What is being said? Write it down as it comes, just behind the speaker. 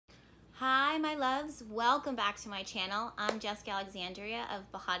Hi my loves, welcome back to my channel. I'm Jess Alexandria of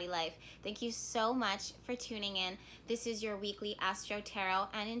Behatilife. Thank you so much for tuning in. This is your weekly Astro Tarot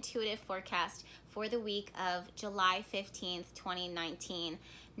and Intuitive forecast for the week of July 15th, 2019.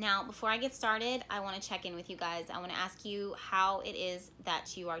 Now, before I get started, I want to check in with you guys. I want to ask you how it is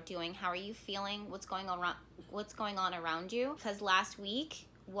that you are doing. How are you feeling? What's going on around you? Because last week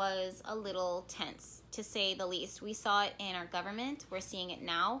was a little tense, to say the least. We saw it in our government. We're seeing it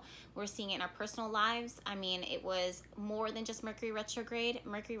now. We're seeing it in our personal lives. I mean, it was more than just Mercury retrograde.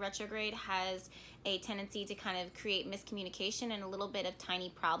 Mercury retrograde has a tendency to kind of create miscommunication and a little bit of tiny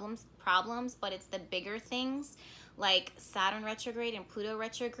problems, but it's the bigger things like Saturn retrograde and Pluto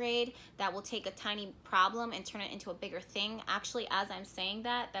retrograde that will take a tiny problem and turn it into a bigger thing. Actually, as I'm saying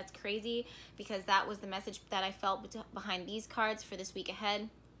that, that's crazy because that was the message that I felt behind these cards for this week ahead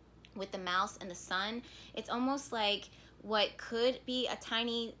with the mouse and the sun. It's almost like what could be a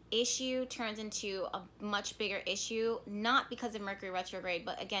tiny issue turns into a much bigger issue, not because of Mercury retrograde,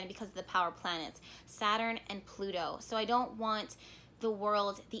 but again, because of the power planets, Saturn and Pluto. So I don't want the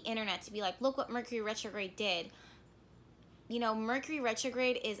world, the internet, to be like, look what Mercury retrograde did. You know, Mercury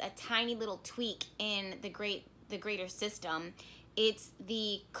retrograde is a tiny little tweak in the greater system. It's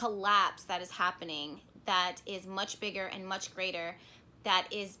the collapse that is happening that is much bigger and much greater, that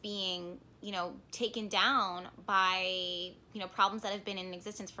is being, you know, taken down by, you know, problems that have been in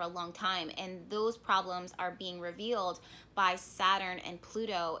existence for a long time. And those problems are being revealed by Saturn and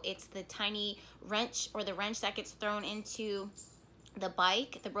Pluto. It's the tiny wrench, or the wrench that gets thrown into the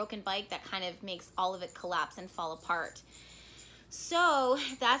bike, the broken bike, that kind of makes all of it collapse and fall apart. So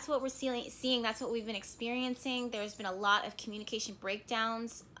that's what we're seeing. That's what we've been experiencing. There's been a lot of communication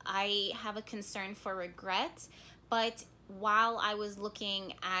breakdowns. I have a concern for regret, but while I was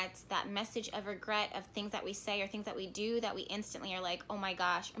looking at that message of regret, of things that we say or things that we do that we instantly are like, oh my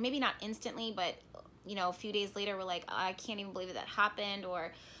gosh, or maybe not instantly, but you know, a few days later we're like, oh, I can't even believe that happened,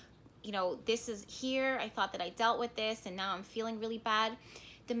 or you know, this is here, I thought that I dealt with this and now I'm feeling really bad.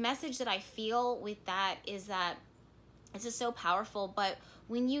 The message that I feel with that is that this is so powerful, but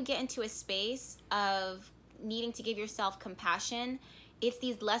when you get into a space of needing to give yourself compassion, it's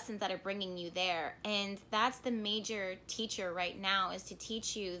these lessons that are bringing you there. And that's the major teacher right now, is to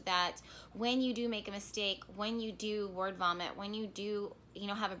teach you that when you do make a mistake, when you do word vomit, when you do, you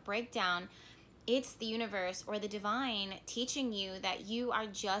know, have a breakdown, it's the universe or the divine teaching you that you are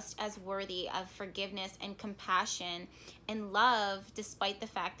just as worthy of forgiveness and compassion and love, despite the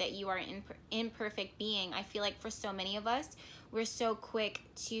fact that you are an imperfect being. I feel like for so many of us, we're so quick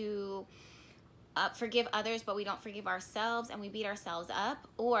to forgive others, but we don't forgive ourselves and we beat ourselves up.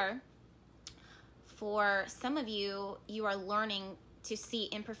 Or for some of you, you are learning to see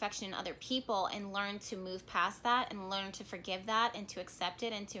imperfection in other people and learn to move past that and learn to forgive that and to accept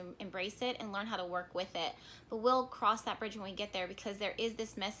it and to embrace it and learn how to work with it. But we'll cross that bridge when we get there, because there is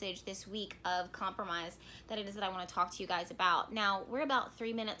this message this week of compromise that it is that I want to talk to you guys about. Now, we're about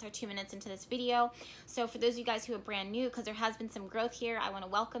 3 minutes or 2 minutes into this video. So for those of you guys who are brand new, because there has been some growth here, I want to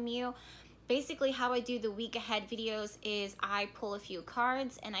welcome you. Basically, how I do the week ahead videos is I pull a few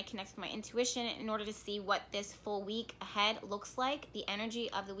cards and I connect with my intuition in order to see what this full week ahead looks like, the energy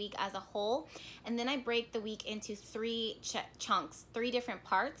of the week as a whole. And then I break the week into three chunks, 3 different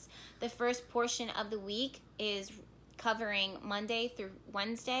parts. The first portion of the week is covering Monday through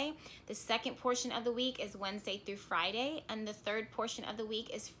Wednesday. The second portion of the week is Wednesday through Friday. And the third portion of the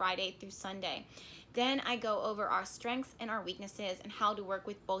week is Friday through Sunday. Then I go over our strengths and our weaknesses and how to work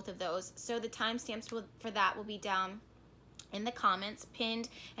with both of those. So the timestamps for that will be down in the comments, pinned,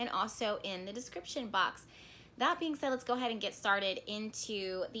 and also in the description box. That being said, let's go ahead and get started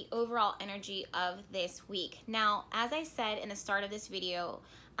into the overall energy of this week. Now, as I said in the start of this video,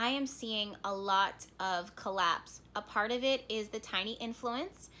 I am seeing a lot of collapse. A part of it is the tiny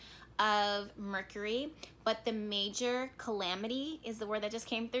influence of Mercury, but the major calamity is the word that just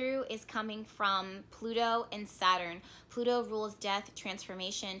came through, is coming from Pluto and Saturn. Pluto rules death,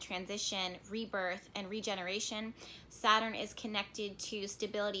 transformation, transition, rebirth, and regeneration. Saturn is connected to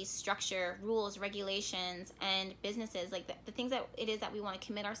stability, structure, rules, regulations, and businesses, like the things that it is that we want to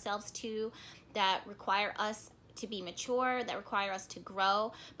commit ourselves to, that require us to be mature, that require us to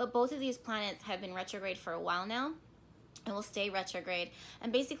grow. But both of these planets have been retrograde for a while now and will stay retrograde.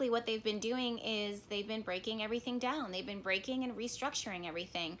 And basically what they've been doing is they've been breaking everything down. They've been breaking and restructuring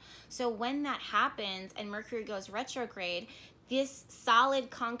everything. So when that happens and Mercury goes retrograde, this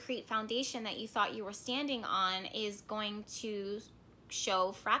solid concrete foundation that you thought you were standing on is going to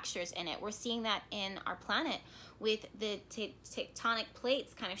show fractures in it. We're seeing that in our planet with the tectonic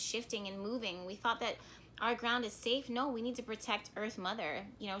plates kind of shifting and moving. We thought that our ground is safe? No, we need to protect Earth Mother.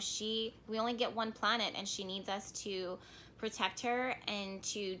 You know, we only get one planet, and she needs us to protect her and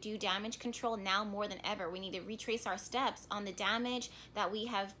to do damage control now more than ever. We need to retrace our steps on the damage that we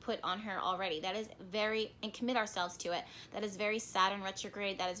have put on her already. That is and commit ourselves to it. That is very Saturn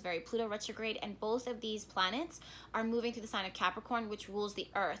retrograde. That is very Pluto retrograde. And both of these planets are moving through the sign of Capricorn, which rules the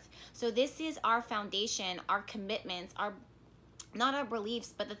Earth. So this is our foundation, our commitments, not our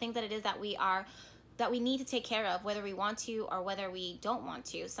beliefs, but the things that it is that we need to take care of, whether we want to or whether we don't want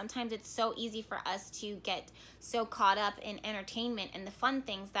to. Sometimes it's so easy for us to get so caught up in entertainment and the fun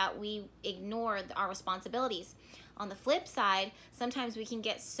things that we ignore our responsibilities. On the flip side, sometimes we can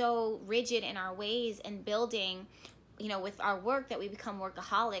get so rigid in our ways and building, you know, with our work, that we become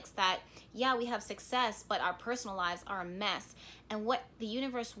workaholics, that yeah, we have success, but our personal lives are a mess. And what the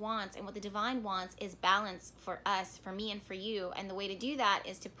universe wants and what the divine wants is balance for us, for me and for you. And the way to do that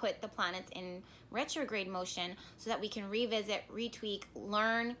is to put the planets in retrograde motion so that we can revisit, retweak,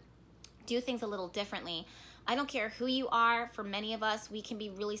 learn, do things a little differently. I don't care who you are. For many of us, we can be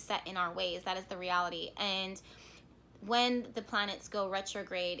really set in our ways. That is the reality. And when the planets go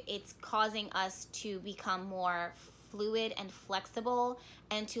retrograde, it's causing us to become more fluid and flexible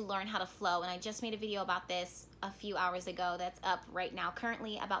and to learn how to flow. And I just made a video about this a few hours ago that's up right now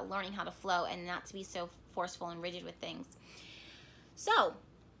currently, about learning how to flow and not to be so forceful and rigid with things. So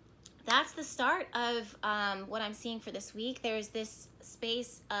that's the start of what I'm seeing for this week. There's this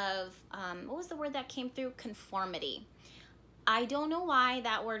space of, what was the word that came through? Conformity. I don't know why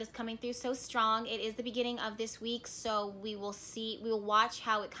that word is coming through so strong. It is the beginning of this week, so we will watch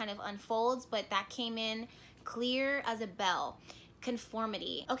how it kind of unfolds, but that came in clear as a bell.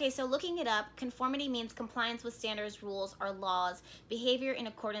 Conformity. Okay, so looking it up, conformity means compliance with standards, rules, or laws, behavior in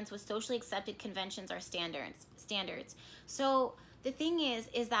accordance with socially accepted conventions or standards. So the thing is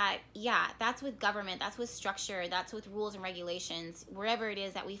that, yeah, that's with government, that's with structure, that's with rules and regulations, wherever it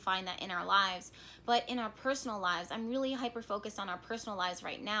is that we find that in our lives. But in our personal lives, I'm really hyper-focused on our personal lives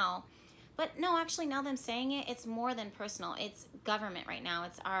right now. But no, actually, now that I'm saying it, it's more than personal. It's government right now.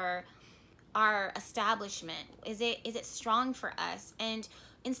 It's our establishment. Is it strong for us? And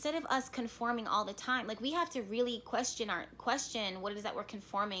instead of us conforming all the time, like, we have to really question what it is that we're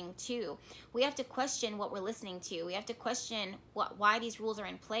conforming to. We have to question what we're listening to. We have to question why these rules are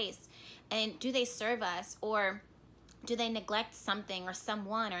in place, and do they serve us, or do they neglect something or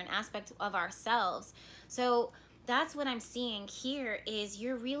someone or an aspect of ourselves? So that's what I'm seeing here, is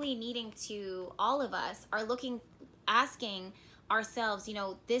you're really needing to, all of us are asking ourselves, you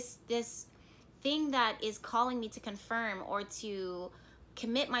know, this thing that is calling me to confirm or to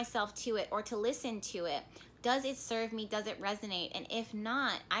commit myself to it or to listen to it, does it serve me? Does it resonate? And if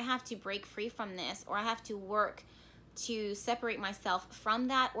not, I have to break free from this, or I have to work to separate myself from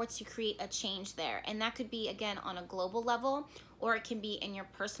that, or to create a change there. And that could be, again, on a global level, or it can be in your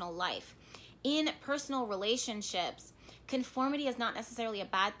personal life. In personal relationships, conformity is not necessarily a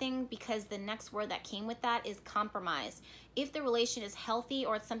bad thing, because the next word that came with that is compromise. If the relation is healthy,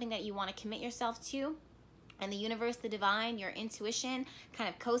 or it's something that you want to commit yourself to, and the universe, the divine, your intuition kind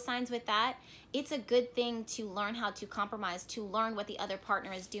of co-signs with that, it's a good thing to learn how to compromise, to learn what the other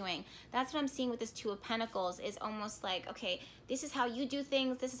partner is doing. That's what I'm seeing with this Two of Pentacles, is almost like, okay, this is how you do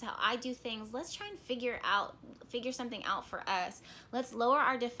things, this is how I do things. Let's try and figure something out for us. Let's lower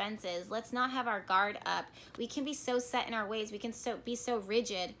our defenses. Let's not have our guard up. We can be so set in our ways. We can be so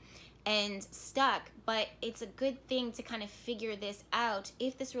rigid and stuck, but it's a good thing to kind of figure this out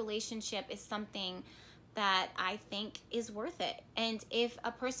if this relationship is something that I think is worth it. And if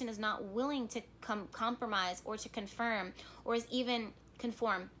a person is not willing to compromise, or to confirm, or is even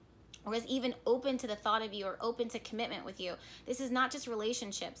conform, or is even open to the thought of you, or open to commitment with you. This is not just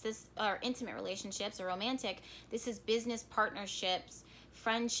relationships. This are intimate relationships or romantic. This is business partnerships,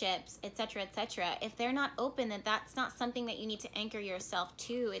 friendships, etc., etc. If they're not open, then that's not something that you need to anchor yourself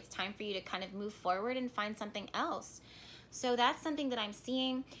to. It's time for you to kind of move forward and find something else. So that's something that I'm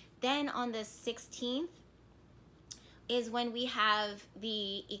seeing. Then on the 16th is when we have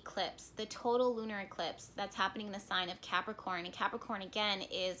the eclipse, the total lunar eclipse that's happening in the sign of Capricorn. And Capricorn, again,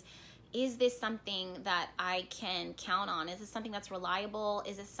 is this something that I can count on? Is this something that's reliable?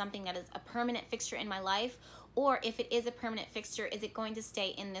 Is this something that is a permanent fixture in my life? Or if it is a permanent fixture, is it going to stay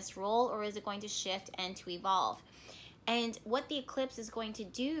in this role, or is it going to shift and to evolve? And what the eclipse is going to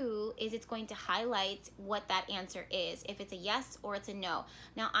do is it's going to highlight what that answer is, if it's a yes or it's a no.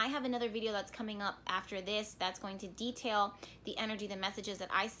 Now, I have another video that's coming up after this that's going to detail the energy, the messages that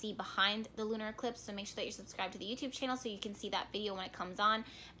I see behind the lunar eclipse. So make sure that you're subscribed to the YouTube channel so you can see that video when it comes on.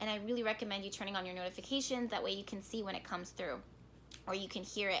 And I really recommend you turning on your notifications. That way you can see when it comes through, or you can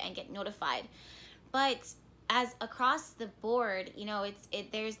hear it and get notified. But as across the board, you know,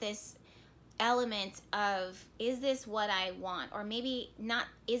 there's this element of, is this what I want? Or maybe not,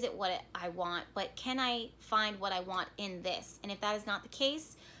 is it what I want, but can I find what I want in this? And if that is not the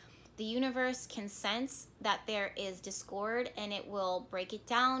case, the universe can sense that there is discord, and it will break it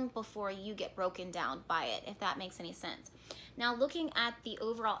down before you get broken down by it, if that makes any sense. Now, looking at the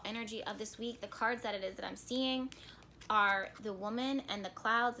overall energy of this week, the cards that it is that I'm seeing are the Woman and the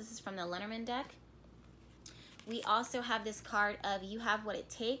Clouds. This is from the Lenormand deck. We also have this card of, you have what it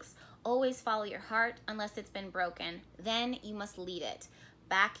takes. Always follow your heart unless it's been broken. Then you must lead it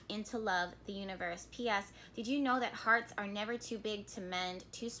back into love, the universe. P.S. Did you know that hearts are never too big to mend,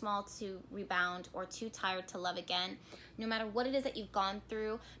 too small to rebound, or too tired to love again? No matter what it is that you've gone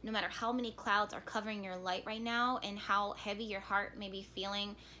through, no matter how many clouds are covering your light right now, and how heavy your heart may be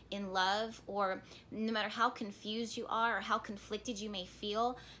feeling in love, or no matter how confused you are or how conflicted you may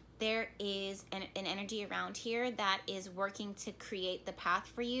feel, there is an energy around here that is working to create the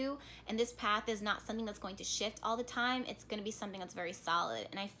path for you. And this path is not something that's going to shift all the time. It's going to be something that's very solid.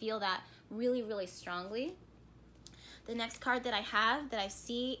 And I feel that really, really strongly. The next card that I have, that I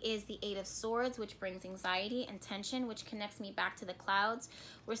see, is the Eight of Swords, which brings anxiety and tension, which connects me back to the clouds.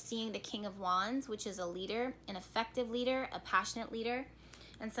 We're seeing the King of Wands, which is a leader, an effective leader, a passionate leader,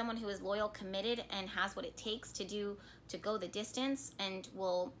 and someone who is loyal, committed, and has what it takes to go the distance, and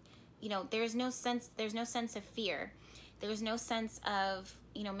will, you know, there's no sense of fear. There's no sense of,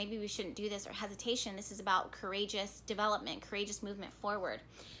 you know, maybe we shouldn't do this, or hesitation. This is about courageous development, courageous movement forward.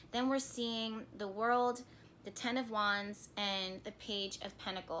 Then we're seeing the World, the Ten of Wands, and the Page of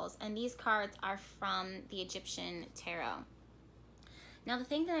Pentacles. And these cards are from the Egyptian Tarot. Now, the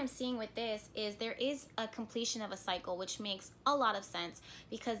thing that I'm seeing with this is there is a completion of a cycle, which makes a lot of sense,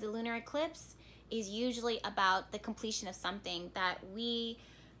 because the lunar eclipse is usually about the completion of something that we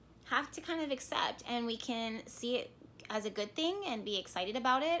have to kind of accept, and we can see it as a good thing and be excited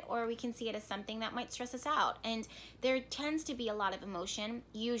about it, or we can see it as something that might stress us out. And there tends to be a lot of emotion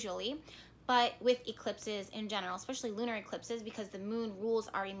usually, but with eclipses in general, especially lunar eclipses, because the moon rules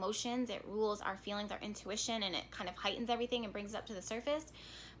our emotions, it rules our feelings, our intuition, and it kind of heightens everything and brings it up to the surface.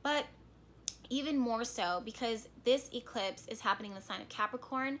 But even more so because this eclipse is happening in the sign of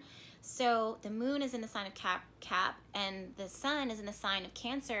Capricorn. So the moon is in the sign of Cap, and the sun is in the sign of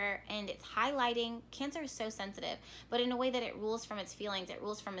Cancer, and it's highlighting, Cancer is so sensitive, but in a way that it rules from its feelings, it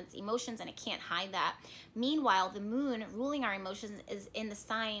rules from its emotions, and it can't hide that. Meanwhile, the moon ruling our emotions is in the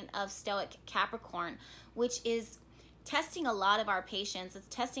sign of stoic Capricorn, which is testing a lot of our patience. It's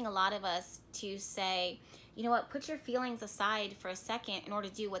testing a lot of us to say, you know what, put your feelings aside for a second in order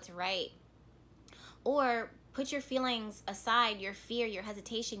to do what's right. Or put your feelings aside, your fear, your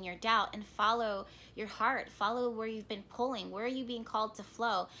hesitation, your doubt, and follow your heart. Follow where you've been pulling. Where are you being called to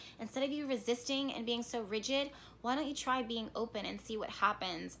flow? Instead of you resisting and being so rigid, why don't you try being open and see what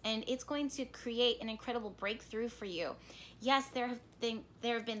happens? And it's going to create an incredible breakthrough for you. Yes, there have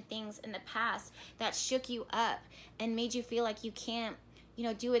been things in the past that shook you up and made you feel like you can't, you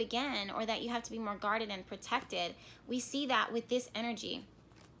know, do it again, or that you have to be more guarded and protected. We see that with this energy.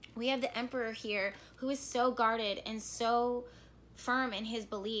 We have the Emperor here, who is so guarded and so firm in his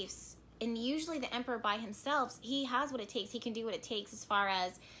beliefs. And usually the Emperor by himself, he has what it takes. He can do what it takes as far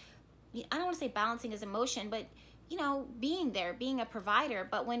as, I don't want to say balancing his emotion, but, you know, being there, being a provider.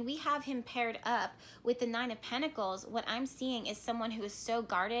 But when we have him paired up with the Nine of Pentacles, what I'm seeing is someone who is so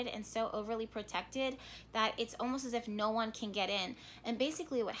guarded and so overly protected that it's almost as if no one can get in. And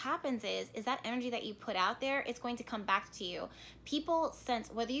basically what happens is that energy that you put out there, it's going to come back to you. People sense,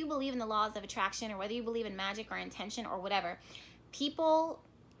 whether you believe in the laws of attraction, or whether you believe in magic or intention or whatever, people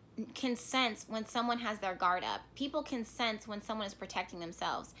can sense when someone has their guard up. People can sense when someone is protecting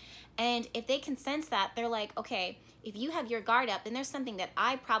themselves. And if they can sense that, they're like, okay, if you have your guard up, then there's something that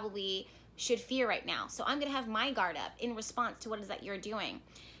I probably should fear right now. So I'm going to have my guard up in response to what it is that you're doing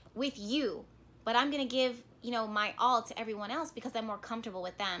with you. But I'm going to give, you know, my all to everyone else because I'm more comfortable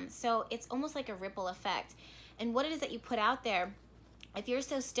with them. So it's almost like a ripple effect. And what it is that you put out there, if you're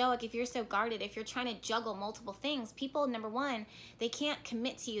so stoic, if you're so guarded, if you're trying to juggle multiple things, people, number one, they can't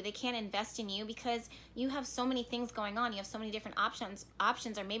commit to you. They can't invest in you because you have so many things going on. You have so many different options,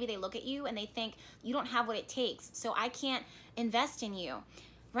 or maybe they look at you and they think you don't have what it takes, so I can't invest in you.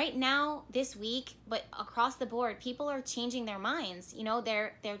 Right now, this week, but across the board, people are changing their minds. You know,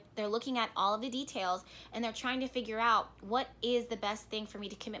 they're looking at all of the details and they're trying to figure out what is the best thing for me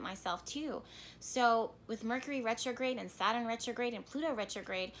to commit myself to. So with Mercury retrograde and Saturn retrograde and Pluto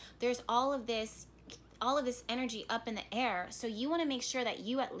retrograde, there's all of this energy up in the air. So you want to make sure that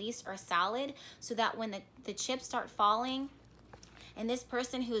you at least are solid, so that when the chips start falling And this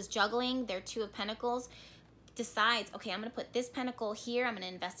person who is juggling their Two of Pentacles decides, okay, I'm going to put this pentacle here, I'm going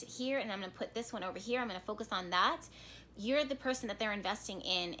to invest it here, and I'm going to put this one over here, I'm going to focus on that. You're the person that they're investing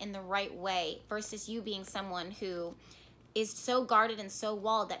in the right way, versus you being someone who is so guarded and so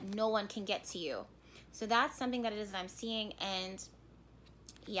walled that no one can get to you. So that's something that it is that I'm seeing. And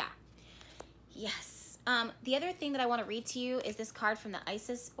yeah, yes. The other thing that I want to read to you is this card from the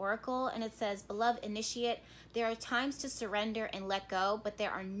Isis Oracle, and it says, Beloved Initiate, there are times to surrender and let go, but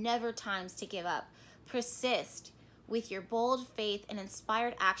there are never times to give up. Persist with your bold faith and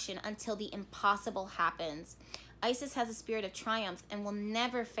inspired action until the impossible happens. Isis has a spirit of triumph and will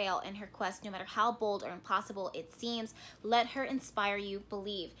never fail in her quest, no matter how bold or impossible it seems. Let her inspire you,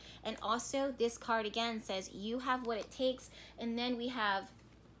 believe. And also, this card again says, you have what it takes. And then we have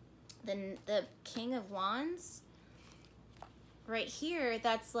the King of Wands right here.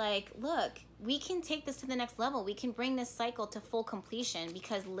 That's like, look, we can take this to the next level. We can bring this cycle to full completion,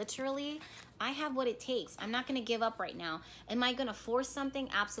 because literally I have what it takes. I'm not going to give up right now. Am I going to force something?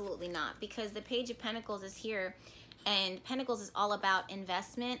 Absolutely not, because the Page of Pentacles is here, and Pentacles is all about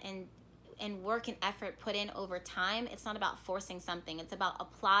investment and work and effort put in over time. It's not about forcing something. It's about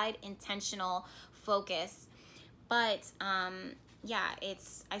applied, intentional focus. But yeah,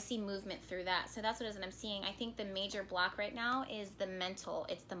 I see movement through that. So that's what it is that I'm seeing. I think the major block right now is the mental.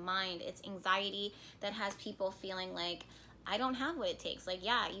 It's the mind. It's anxiety that has people feeling like, I don't have what it takes. Like,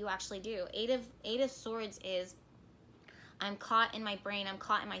 yeah, you actually do. Eight of Swords is, I'm caught in my brain. I'm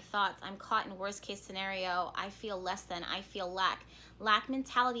caught in my thoughts. I'm caught in worst case scenario. I feel less than. I feel lack. Lack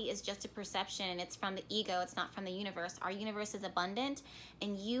mentality is just a perception, and it's from the ego. It's not from the universe. Our universe is abundant,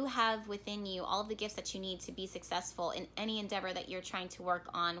 and you have within you all of the gifts that you need to be successful in any endeavor that you're trying to work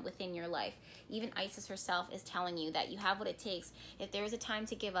on within your life. Even Isis herself is telling you that you have what it takes. If there is a time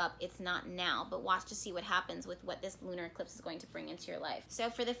to give up, it's not now, but watch to see what happens with what this lunar eclipse is going to bring into your life. So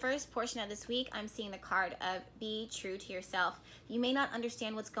for the first portion of this week, I'm seeing the card of be true to yourself. You may not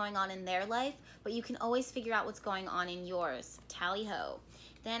understand what's going on in their life, but you can always figure out what's going on in yours. Tally ho.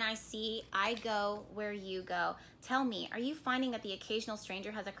 Then I see, I go where you go. Tell me, are you finding that the occasional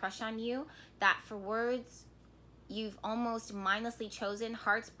stranger has a crush on you? That for words you've almost mindlessly chosen,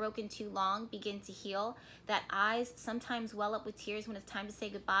 hearts broken too long begin to heal, that eyes sometimes well up with tears when it's time to say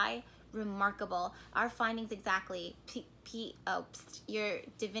goodbye? Remarkable. Our findings exactly. Your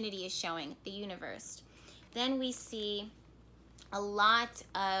divinity is showing, the universe. Then we see a lot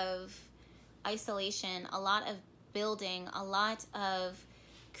of isolation, a lot of building, a lot of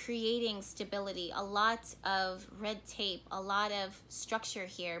creating stability, a lot of red tape, a lot of structure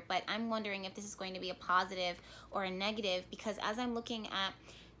here. But I'm wondering if this is going to be a positive or a negative, because as I'm looking at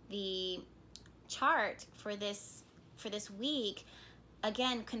the chart for this week,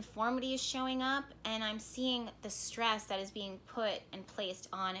 again, conformity is showing up, and I'm seeing the stress that is being put and placed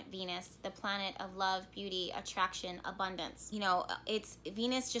on Venus, the planet of love, beauty, attraction, abundance. You know,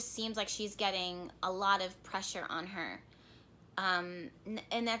 Venus just seems like she's getting a lot of pressure on her. And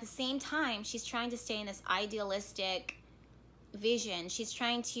at the same time, she's trying to stay in this idealistic vision. She's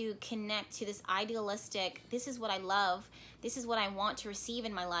trying to connect to this idealistic, this is what I love, this is what I want to receive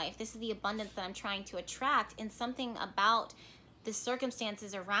in my life, this is the abundance that I'm trying to attract. And something about the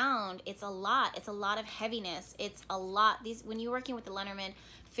circumstances around, it's a lot of heaviness, it's a lot. When you're working with the Lenormand,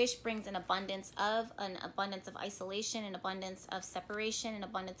 fish brings an abundance of isolation, an abundance of separation, an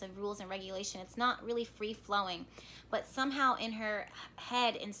abundance of rules and regulation. It's not really free flowing, but somehow in her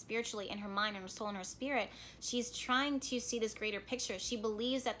head and spiritually, in her mind and her soul and her spirit, she's trying to see this greater picture. She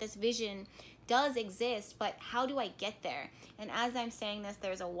believes that this vision does exist, but how do I get there? And as I'm saying this,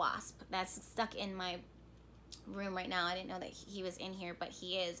 there's a wasp that's stuck in my room right now. I didn't know that he was in here, but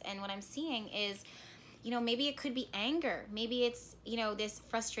he is. And what I'm seeing is, you know, maybe it could be anger. Maybe it's, you know, this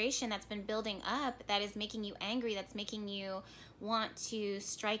frustration that's been building up that is making you angry, that's making you want to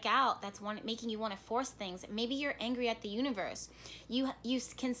strike out, that's making you want to force things. Maybe you're angry at the universe. You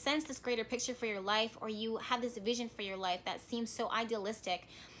can sense this greater picture for your life, or you have this vision for your life that seems so idealistic.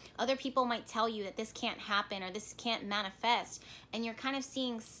 Other people might tell you that this can't happen or this can't manifest, and you're kind of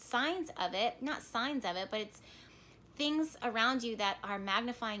seeing signs of it, not signs of it, but it's things around you that are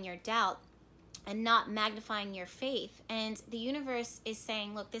magnifying your doubt and not magnifying your faith. And the universe is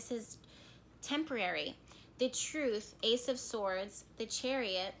saying, look, this is temporary. The Truth, Ace of Swords, the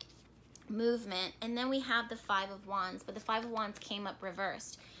Chariot, movement, and then we have the Five of Wands, but the Five of Wands came up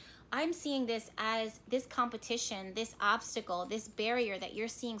reversed. I'm seeing this as this competition, this obstacle, this barrier that you're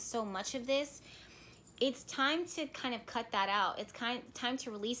seeing so much of this. It's time to kind of cut that out. It's time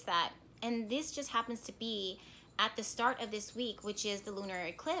to release that. And this just happens to be at the start of this week, which is the lunar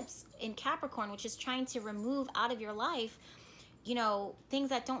eclipse in Capricorn, which is trying to remove out of your life you know, things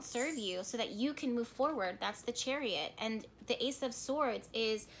that don't serve you so that you can move forward. That's the Chariot. And the Ace of Swords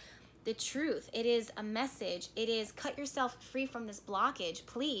is the truth. It is a message. It is cut yourself free from this blockage,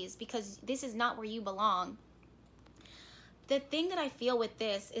 please, because this is not where you belong. The thing that I feel with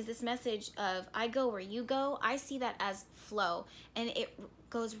this is this message of I go where you go. I see that as flow. And it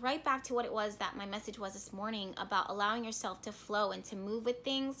goes right back to what it was that my message was this morning about allowing yourself to flow and to move with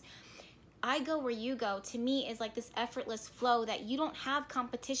things. I go where you go, to me, is like this effortless flow that you don't have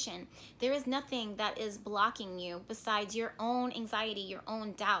competition. There is nothing that is blocking you besides your own anxiety, your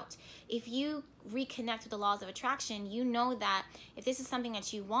own doubt. If you reconnect with the laws of attraction, you know that if this is something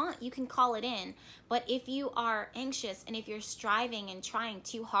that you want, you can call it in. But if you are anxious and if you're striving and trying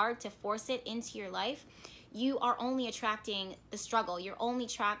too hard to force it into your life, you are only attracting the struggle. You're only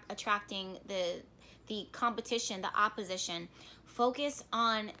attracting the competition, the opposition. Focus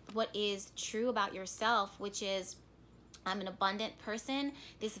on what is true about yourself, which is I'm an abundant person.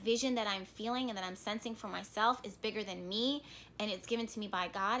 This vision that I'm feeling and that I'm sensing for myself is bigger than me, and it's given to me by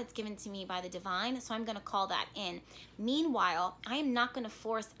God. It's given to me by the divine, so I'm going to call that in. Meanwhile, I am not going to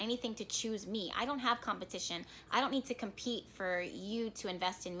force anything to choose me. I don't have competition. I don't need to compete for you to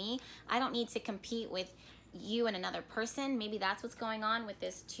invest in me. I don't need to compete with you and another person. Maybe that's what's going on with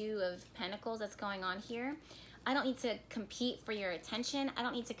this Two of Pentacles that's going on here. I don't need to compete for your attention. I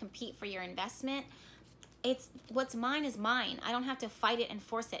don't need to compete for your investment. It's what's mine is mine. I don't have to fight it and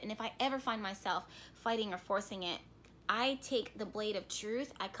force it. And if I ever find myself fighting or forcing it, I take the blade of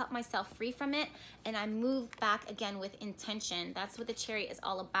truth, I cut myself free from it, and I move back again with intention. That's what the Chariot is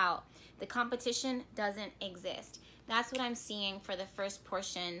all about. The competition doesn't exist. That's what I'm seeing for the first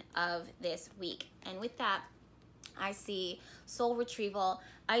portion of this week. And with that, I see soul retrieval.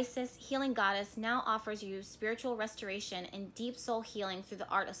 Isis, healing goddess, now offers you spiritual restoration and deep soul healing through the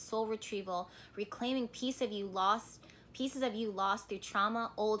art of soul retrieval, reclaiming pieces of you lost through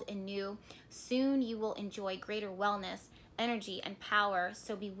trauma, old and new. Soon you will enjoy greater wellness, energy, and power,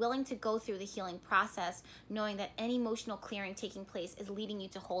 so be willing to go through the healing process, knowing that any emotional clearing taking place is leading you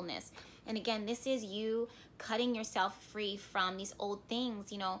to wholeness. And again, this is you cutting yourself free from these old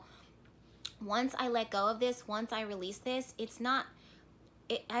things. You know, once I let go of this, once I release this,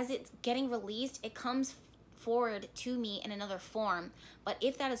 as it's getting released, it comes forward to me in another form. But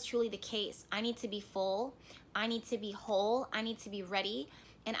if that is truly the case, I need to be full, I need to be whole, I need to be ready,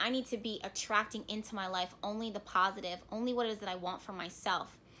 and I need to be attracting into my life only the positive, only what it is that I want for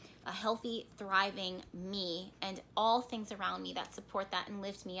myself. A healthy, thriving me, and all things around me that support that and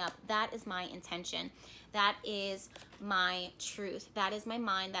lift me up. That is my intention. That is my truth. That is my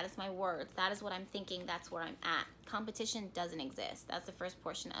mind. That is my words. That is what I'm thinking. That's where I'm at. Competition doesn't exist. That's the first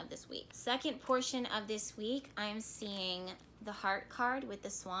portion of this week. Second portion of this week, I'm seeing the Heart card with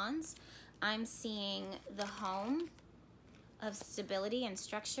the swans. I'm seeing the Home of stability and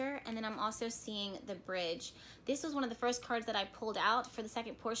structure, and then I'm also seeing the Bridge. This was one of the first cards that I pulled out for the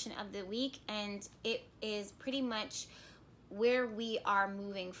second portion of the week, and it is pretty much where we are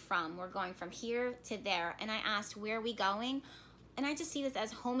moving from. We're going from here to there, and I asked, where are we going? And I just see this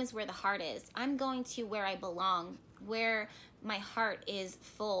as home is where the heart is. I'm going to where I belong, where my heart is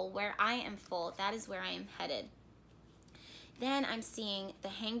full, where I am full. That is where I am headed. Then I'm seeing the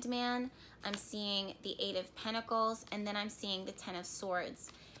Hanged Man, I'm seeing the Eight of Pentacles, and then I'm seeing the Ten of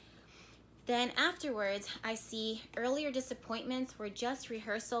Swords. Then afterwards, I see earlier disappointments were just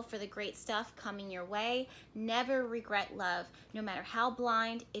rehearsal for the great stuff coming your way. Never regret love. No matter how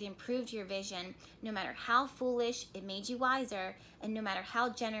blind, it improved your vision. No matter how foolish, it made you wiser. And no matter how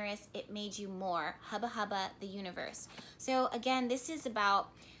generous, it made you more. Hubba hubba, the universe. So again, this is about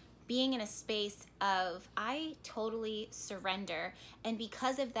being in a space of I totally surrender, and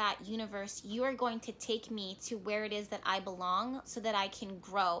because of that, universe, you are going to take me to where it is that I belong so that I can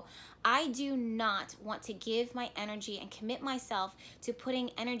grow. I do not want to give my energy and commit myself to putting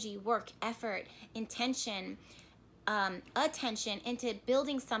energy, work, effort, intention, attention into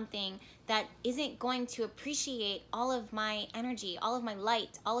building something that isn't going to appreciate all of my energy, all of my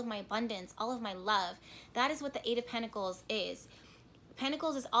light, all of my abundance, all of my love. That is what the Eight of Pentacles is.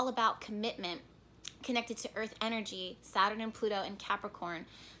 Pentacles is all about commitment, connected to earth energy, Saturn and Pluto and Capricorn.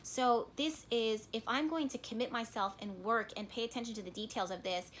 So this is, if I'm going to commit myself and work and pay attention to the details of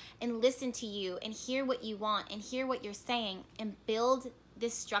this and listen to you and hear what you want and hear what you're saying and build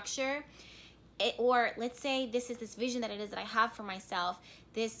this structure, or let's say this is this vision that it is that I have for myself,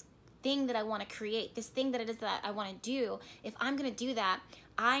 this thing that I want to create, this thing that it is that I want to do, if I'm going to do that,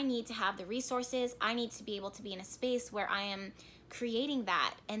 I need to have the resources. I need to be able to be in a space where I am creating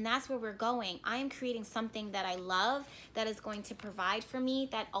that, and that's where we're going. I am creating something that I love, that is going to provide for me,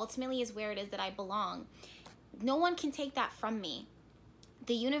 that ultimately is where it is that I belong. no one can take that from me.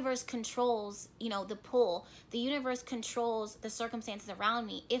 The universe controls, you know, the pull. The universe controls the circumstances around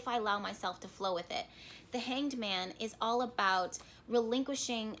me if I allow myself to flow with it. The Hanged Man is all about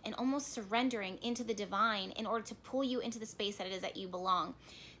relinquishing and almost surrendering into the divine in order to pull you into the space that it is that you belong.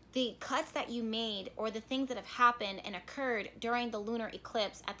 The cuts that you made, or the things that have happened and occurred during the lunar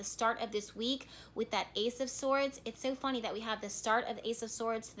eclipse at the start of this week with that Ace of Swords, it's so funny that we have the start of the Ace of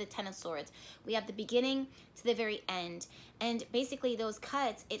Swords to the Ten of Swords. We have the beginning to the very end. And basically those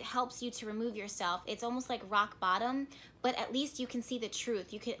cuts, it helps you to remove yourself. It's almost like rock bottom, but at least you can see the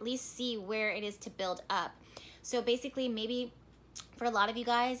truth. You can at least see where it is to build up. So basically, maybe for a lot of you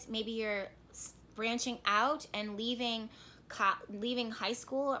guys, maybe you're branching out and leaving high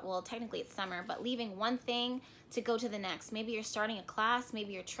school. Well, technically it's summer, but leaving one thing to go to the next. Maybe you're starting a class,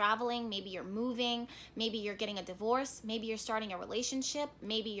 maybe you're traveling, maybe you're moving, maybe you're getting a divorce, maybe you're starting a relationship,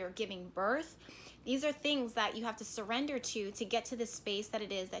 maybe you're giving birth. These are things that you have to surrender to get to the space that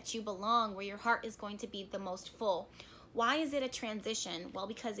it is that you belong, where your heart is going to be the most full. Why is it a transition? Well,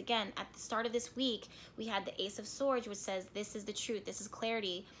 because again, at the start of this week, we had the Ace of Swords, which says this is the truth, this is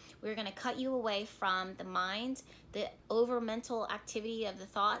clarity. We're going to cut you away from the mind, the over mental activity of the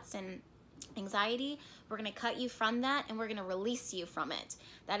thoughts and anxiety. We're going to cut you from that, and we're going to release you from it.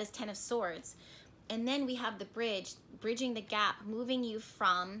 That is 10 of Swords. And then we have the bridge, bridging the gap, moving you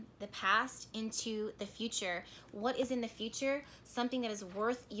from the past into the future. What is in the future? Something that is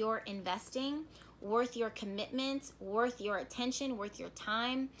worth your investing, worth your commitment, worth your attention, worth your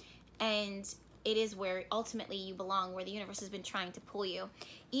time, and it is where ultimately you belong, where the universe has been trying to pull you.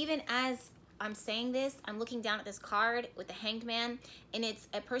 Even as I'm saying this, I'm looking down at this card with the Hanged Man, and it's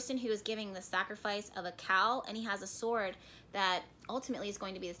a person who is giving the sacrifice of a cow, and he has a sword that ultimately is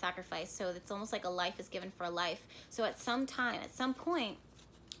going to be the sacrifice. So it's almost like a life is given for a life. So at some time, at some point,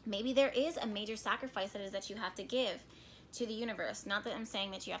 maybe there is a major sacrifice that is that you have to give to the universe. Not that I'm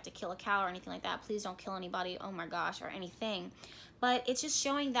saying that you have to kill a cow or anything like that. Please don't kill anybody, oh my gosh, or anything. But it's just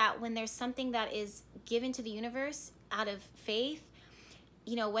showing that when there's something that is given to the universe out of faith,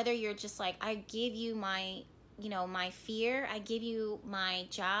 you know, whether you're just like, I give you my, you know, my fear, I give you my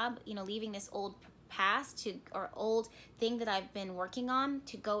job, you know, leaving this old past to, or old thing that I've been working on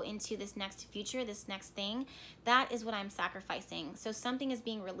to go into this next future, this next thing, that is what I'm sacrificing. So something is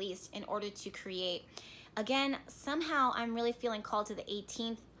being released in order to create. Again, somehow I'm really feeling called to the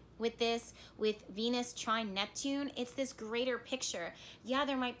 18th with this, with Venus trine Neptune. It's this greater picture. Yeah,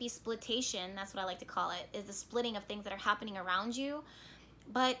 there might be splitation, that's what I like to call it, is the splitting of things that are happening around you.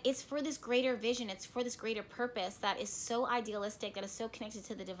 But it's for this greater vision, it's for this greater purpose that is so idealistic, that is so connected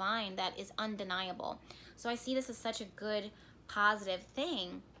to the divine, that is undeniable. So I see this as such a good, positive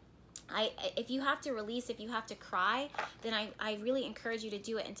thing. If you have to release, if you have to cry, then I really encourage you to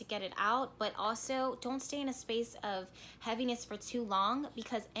do it and to get it out. But also, don't stay in a space of heaviness for too long,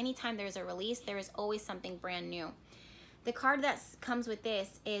 because anytime there's a release, there is always something brand new. The card that comes with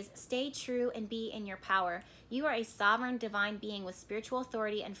this is stay true and be in your power. You are a sovereign divine being with spiritual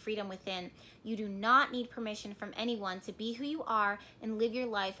authority and freedom within. You do not need permission from anyone to be who you are and live your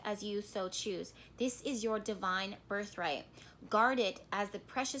life as you so choose. This is your divine birthright. Guard it as the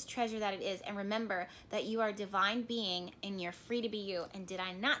precious treasure that it is, and remember that you are a divine being and you're free to be you. And did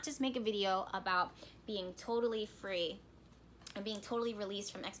I not just make a video about being totally free and being totally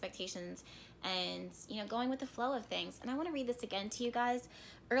released from expectations and, you know, going with the flow of things? And I want to read this again to you guys.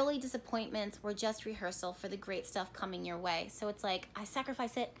 Early disappointments were just rehearsal for the great stuff coming your way. So it's like, I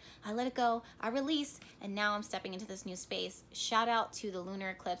sacrifice it, I let it go, I release, and now I'm stepping into this new space. Shout out to the lunar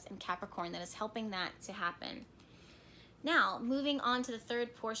eclipse in Capricorn that is helping that to happen. Now, moving on to the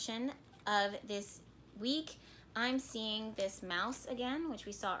third portion of this week, I'm seeing this mouse again, which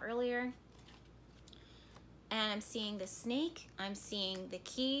we saw earlier. And I'm seeing the snake, I'm seeing the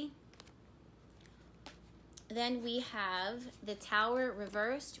key. Then we have the Tower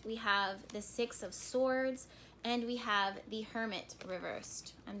reversed, we have the Six of Swords, and we have the Hermit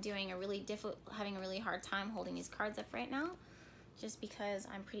reversed. I'm doing having a really hard time holding these cards up right now, just because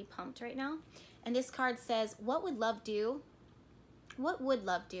I'm pretty pumped right now. And this card says, what would love do? What would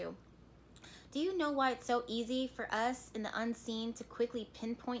love do? Do you know why it's so easy for us in the unseen to quickly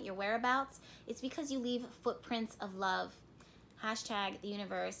pinpoint your whereabouts? It's because you leave footprints of love. Hashtag the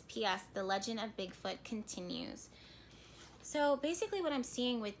universe. P.S. The legend of Bigfoot continues. So basically what I'm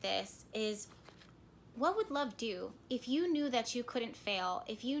seeing with this is, what would love do? If you knew that you couldn't fail,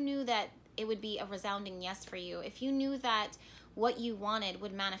 if you knew that it would be a resounding yes for you, if you knew that what you wanted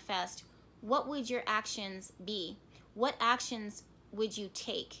would manifest, what would your actions be? What actions would you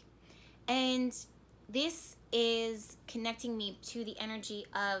take? And this is connecting me to the energy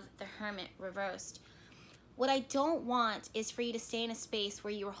of the Hermit reversed. What I don't want is for you to stay in a space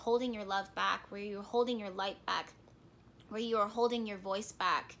where you're holding your love back, where you're holding your light back, where you are holding your voice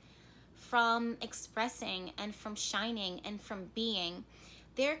back from expressing and from shining and from being.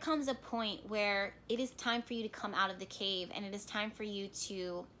 There comes a point where it is time for you to come out of the cave, and it is time for you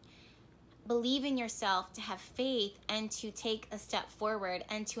to believe in yourself, to have faith, and to take a step forward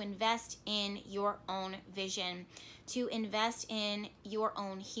and to invest in your own vision, to invest in your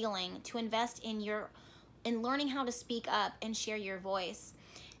own healing, to invest in learning how to speak up and share your voice.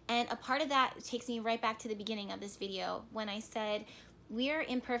 And a part of that takes me right back to the beginning of this video when I said we're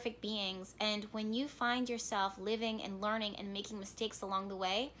imperfect beings, and when you find yourself living and learning and making mistakes along the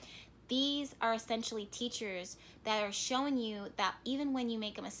way, these are essentially teachers that are showing you that even when you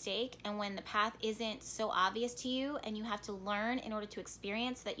make a mistake and when the path isn't so obvious to you and you have to learn in order to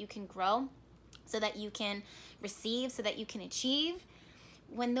experience so that you can grow, so that you can receive, so that you can achieve,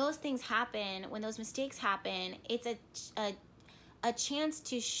 when those things happen, when those mistakes happen, it's a chance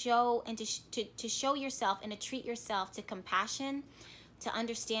to show and to show yourself and to treat yourself to compassion, to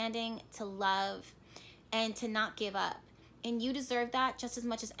understanding, to love, and to not give up. And you deserve that just as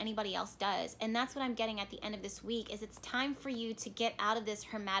much as anybody else does. And that's what I'm getting at the end of this week, is it's time for you to get out of this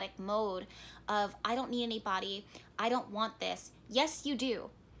hermetic mode of, I don't need anybody, I don't want this. Yes, you do.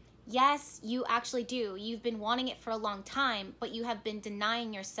 Yes, you actually do. You've been wanting it for a long time, but you have been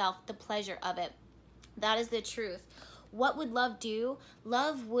denying yourself the pleasure of it. That is the truth. What would love do?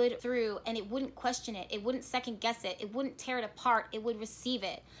 Love would through, and it wouldn't question it. It wouldn't second guess it. It wouldn't tear it apart. It would receive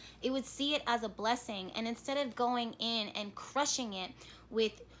it. It would see it as a blessing. And instead of going in and crushing it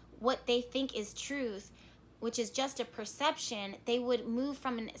with what they think is truth, which is just a perception, they would move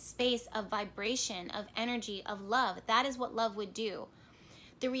from a space of vibration, of energy, of love. That is what love would do.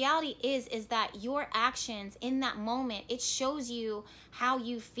 The reality is that your actions in that moment, it shows you how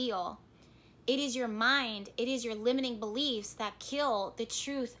you feel. It is your mind, it is your limiting beliefs that kill the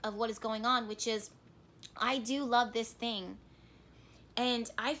truth of what is going on, which is, I do love this thing. And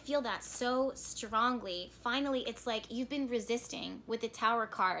I feel that so strongly. Finally, it's like you've been resisting with the Tower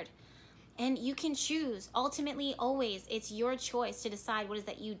card. And you can choose. Ultimately, always, it's your choice to decide what it is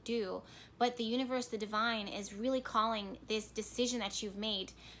that you do. But the universe, the divine, is really calling this decision that you've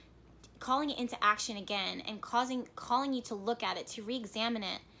made, calling it into action again, and calling you to look at it, to re-examine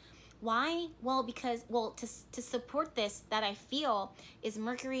it. Why? Well, because, to support this, that I feel, is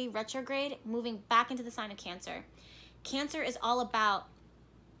Mercury retrograde moving back into the sign of Cancer. Cancer is all about,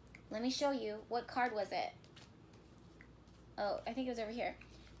 let me show you, what card was it? Oh, I think it was over here.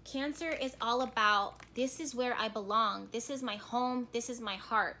 Cancer is all about, this is where I belong. This is my home. This is my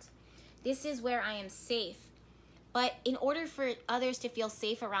heart. This is where I am safe. But in order for others to feel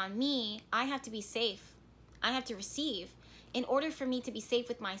safe around me, I have to be safe. I have to receive. In order for me to be safe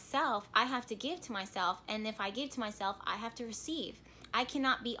with myself, I have to give to myself. And if I give to myself, I have to receive. I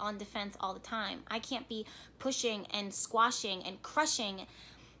cannot be on defense all the time. I can't be pushing and squashing and crushing,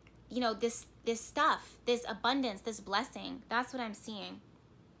 you know, this stuff, this abundance, this blessing. That's what I'm seeing.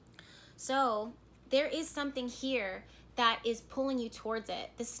 So there is something here that is pulling you towards it.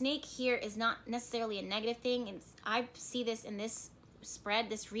 The snake here is not necessarily a negative thing. I see this in this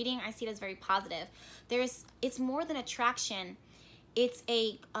spread, this reading, I see it as very positive. It's more than attraction. It's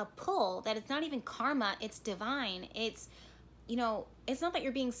a pull that it's not even karma, it's divine. It's, you know, it's not that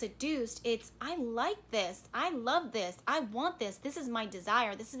you're being seduced. It's, I like this. I love this. I want this. This is my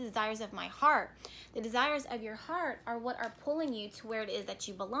desire. This is the desires of my heart. The desires of your heart are what are pulling you to where it is that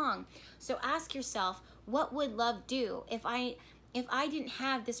you belong. So ask yourself, what would love do? If I didn't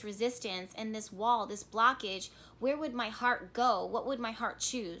have this resistance and this wall, this blockage, where would my heart go? What would my heart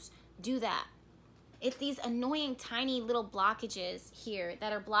choose? Do that. It's these annoying tiny little blockages here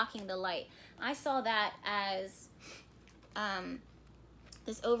that are blocking the light. I saw that as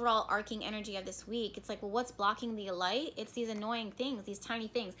this overall arcing energy of this week. It's like, well, what's blocking the light? It's these annoying things, these tiny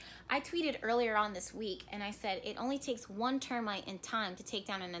things. I tweeted earlier on this week and I said, it only takes one termite in time to take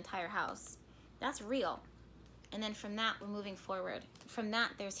down an entire house. That's real. And then from that, we're moving forward. From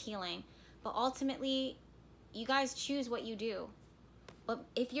that, there's healing. But ultimately, you guys choose what you do. But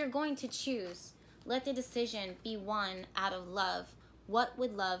if you're going to choose, let the decision be one out of love. What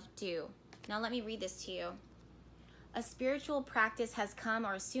would love do? Now let me read this to you. A spiritual practice has come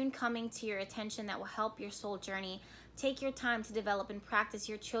or is soon coming to your attention that will help your soul journey. Take your time to develop and practice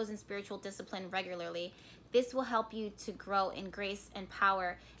your chosen spiritual discipline regularly. This will help you to grow in grace and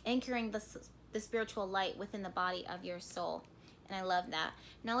power, anchoring the spiritual light within the body of your soul. And I love that.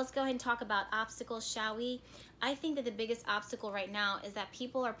 Now let's go ahead and talk about obstacles, shall we? I think that the biggest obstacle right now is that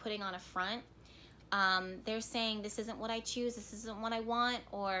people are putting on a front. They're saying this isn't what I choose, this isn't what I want,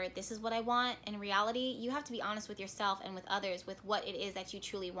 or this is what I want. In reality, you have to be honest with yourself and with others with what it is that you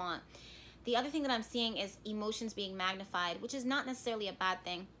truly want. The other thing that I'm seeing is emotions being magnified, which is not necessarily a bad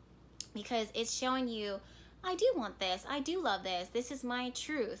thing, because it's showing you, I do want this, I do love this is my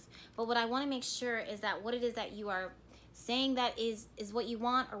truth. But what I want to make sure is that what it is that you are saying that is what you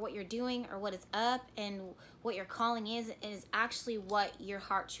want, or what you're doing, or what is up, and what your calling is actually what your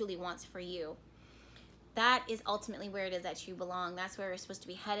heart truly wants for you. That is ultimately where it is that you belong. That's where we're supposed to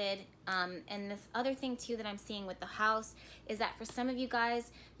be headed. And this other thing too that I'm seeing with the house is that for some of you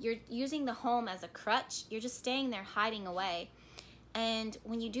guys, you're using the home as a crutch. You're just staying there hiding away. And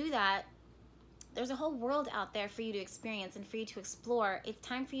when you do that, there's a whole world out there for you to experience and for you to explore. It's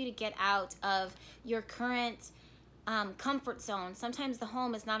time for you to get out of your current comfort zone. Sometimes the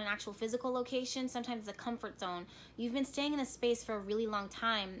home is not an actual physical location. Sometimes it's a comfort zone. You've been staying in a space for a really long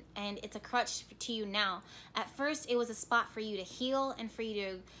time, and it's a crutch to you now. At first, it was a spot for you to heal and for you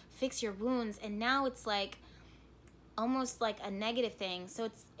to fix your wounds, and now it's like almost like a negative thing. So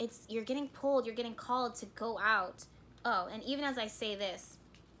it's you're getting pulled, you're getting called to go out. Oh, and even as I say this,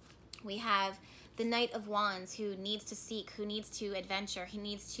 we have the Knight of Wands, who needs to seek, who needs to adventure, who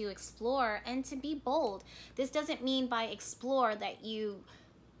needs to explore and to be bold. This doesn't mean by explore that you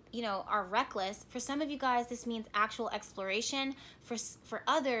know, are reckless. For some of you guys, this means actual exploration. For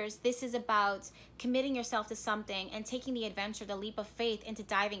others, this is about committing yourself to something and taking the adventure, the leap of faith into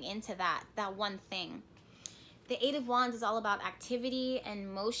diving into that one thing. The Eight of Wands is all about activity and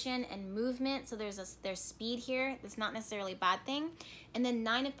motion and movement. So there's speed here. It's not necessarily a bad thing. And then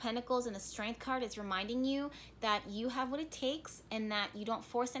Nine of Pentacles and the Strength card is reminding you that you have what it takes, and that you don't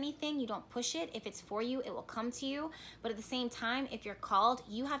force anything. You don't push it. If it's for you, it will come to you. But at the same time, if you're called,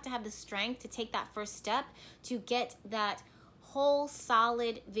 you have to have the strength to take that first step to get that whole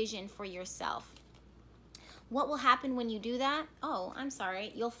solid vision for yourself. What will happen when you do that? Oh, I'm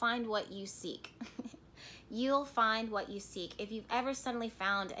sorry. You'll find what you seek. You'll find what you seek. If you've ever suddenly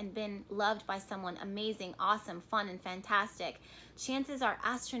found and been loved by someone amazing, awesome, fun, and fantastic, chances are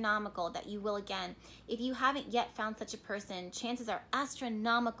astronomical that you will again. If you haven't yet found such a person, chances are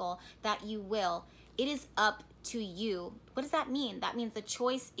astronomical that you will. It is up to you. What does that mean? That means the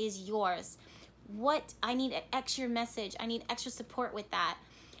choice is yours. What? I need an extra message. I need extra support with that.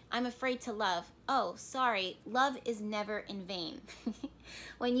 I'm afraid to love. Oh, sorry. Love is never in vain.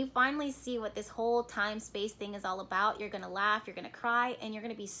 When you finally see what this whole time-space thing is all about, you're going to laugh, you're going to cry, and you're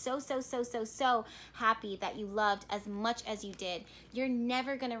going to be so happy that you loved as much as you did. You're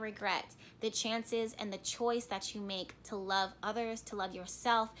never going to regret the chances and the choice that you make to love others, to love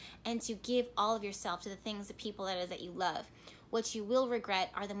yourself, and to give all of yourself to the things, the people that it is that you love. What you will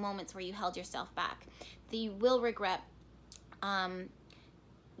regret are the moments where you held yourself back. You will regret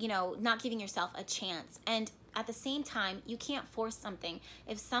you know, not giving yourself a chance. And at the same time, you can't force something.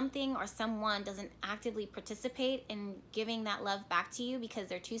 If something or someone doesn't actively participate in giving that love back to you because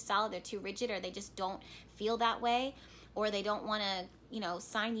they're too solid, they're too rigid, or they just don't feel that way, or they don't want to, you know,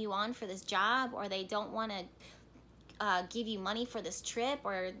 sign you on for this job, or they don't want to give you money for this trip,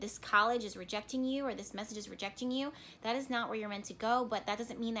 or this college is rejecting you, or this message is rejecting you, that is not where you're meant to go. But that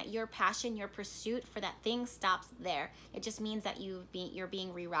doesn't mean that your passion, your pursuit for that thing stops there. It just means that you're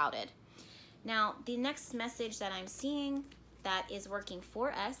being rerouted. Now, the next message that I'm seeing that is working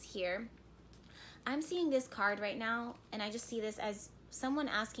for us here, I'm seeing this card right now, and I just see this as someone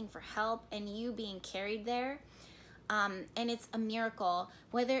asking for help and you being carried there. And it's a miracle,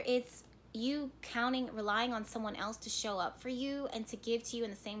 whether it's you relying on someone else to show up for you and to give to you in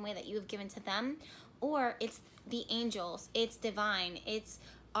the same way that you have given to them, or it's the angels, it's divine, it's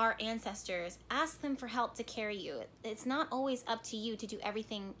our ancestors. Ask them for help to carry you. It's not always up to you to do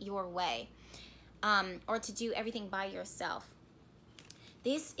everything your way, or to do everything by yourself.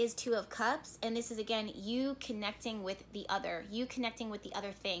 This is Two of Cups, and this is, again, you connecting with the other. You connecting with the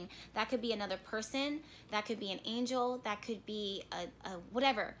other thing. That could be another person. That could be an angel. That could be a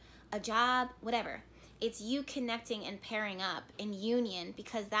whatever. A job, whatever. It's you connecting and pairing up in union,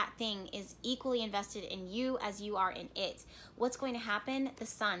 because that thing is equally invested in you as you are in it. What's going to happen? The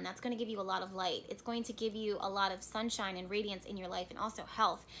sun. That's going to give you a lot of light. It's going to give you a lot of sunshine and radiance in your life, and also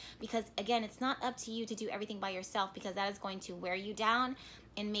health. Because, again, it's not up to you to do everything by yourself, because that is going to wear you down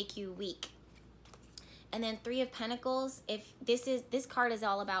and make you weak. And then Three of Pentacles, if this card is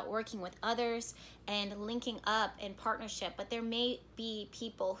all about working with others and linking up in partnership, but there may be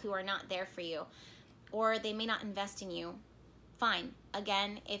people who are not there for you, or they may not invest in you. Fine.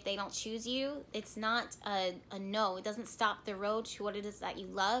 Again, if they don't choose you, it's not a no. It doesn't stop the road to what it is that you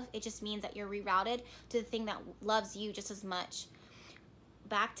love. It just means that you're rerouted to the thing that loves you just as much.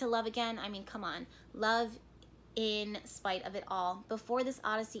 back to love again. I mean, come on. Love in spite of it all. Before this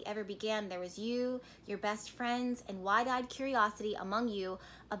odyssey ever began, there was you, your best friends, and wide-eyed curiosity among you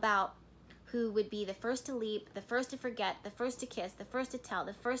about who would be the first to leap, the first to forget, the first to kiss, the first to tell,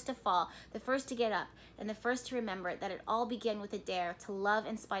 the first to fall, the first to get up, and the first to remember that it all began with a dare to love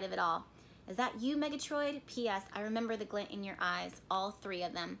in spite of it all. Is that you, Megatroid? P.S. I remember the glint in your eyes, all three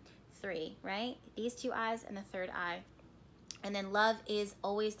of them. Three, right? These two eyes and the third eye. And then love is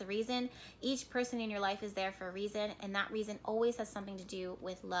always the reason. Each person in your life is there for a reason, and that reason always has something to do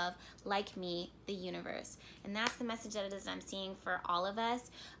with love, like me, the universe. And that's the message that it is that I'm seeing for all of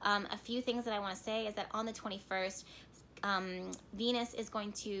us. A few things that I want to say is that on the 21st, Venus is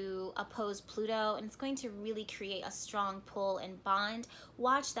going to oppose Pluto, and it's going to really create a strong pull and bond.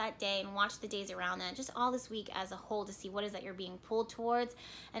 Watch that day and watch the days around that, just all this week as a whole, to see what is that you're being pulled towards,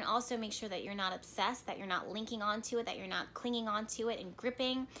 and also make sure that you're not obsessed, that you're not linking onto it, that you're not clinging onto it and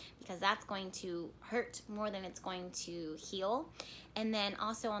gripping, because that's going to hurt more than it's going to heal. And then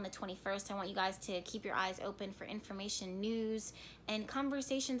also on the 21st, I want you guys to keep your eyes open for information, news, and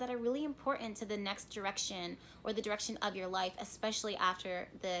conversations that are really important to the next direction, or the direction of your life, especially after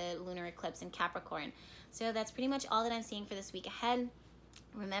the lunar eclipse in Capricorn. So that's pretty much all that I'm seeing for this week ahead.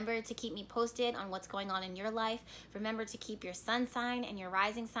 Remember to keep me posted on what's going on in your life. Remember to keep your sun sign and your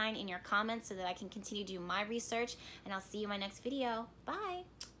rising sign in your comments so that I can continue to do my research. And I'll see you in my next video. Bye.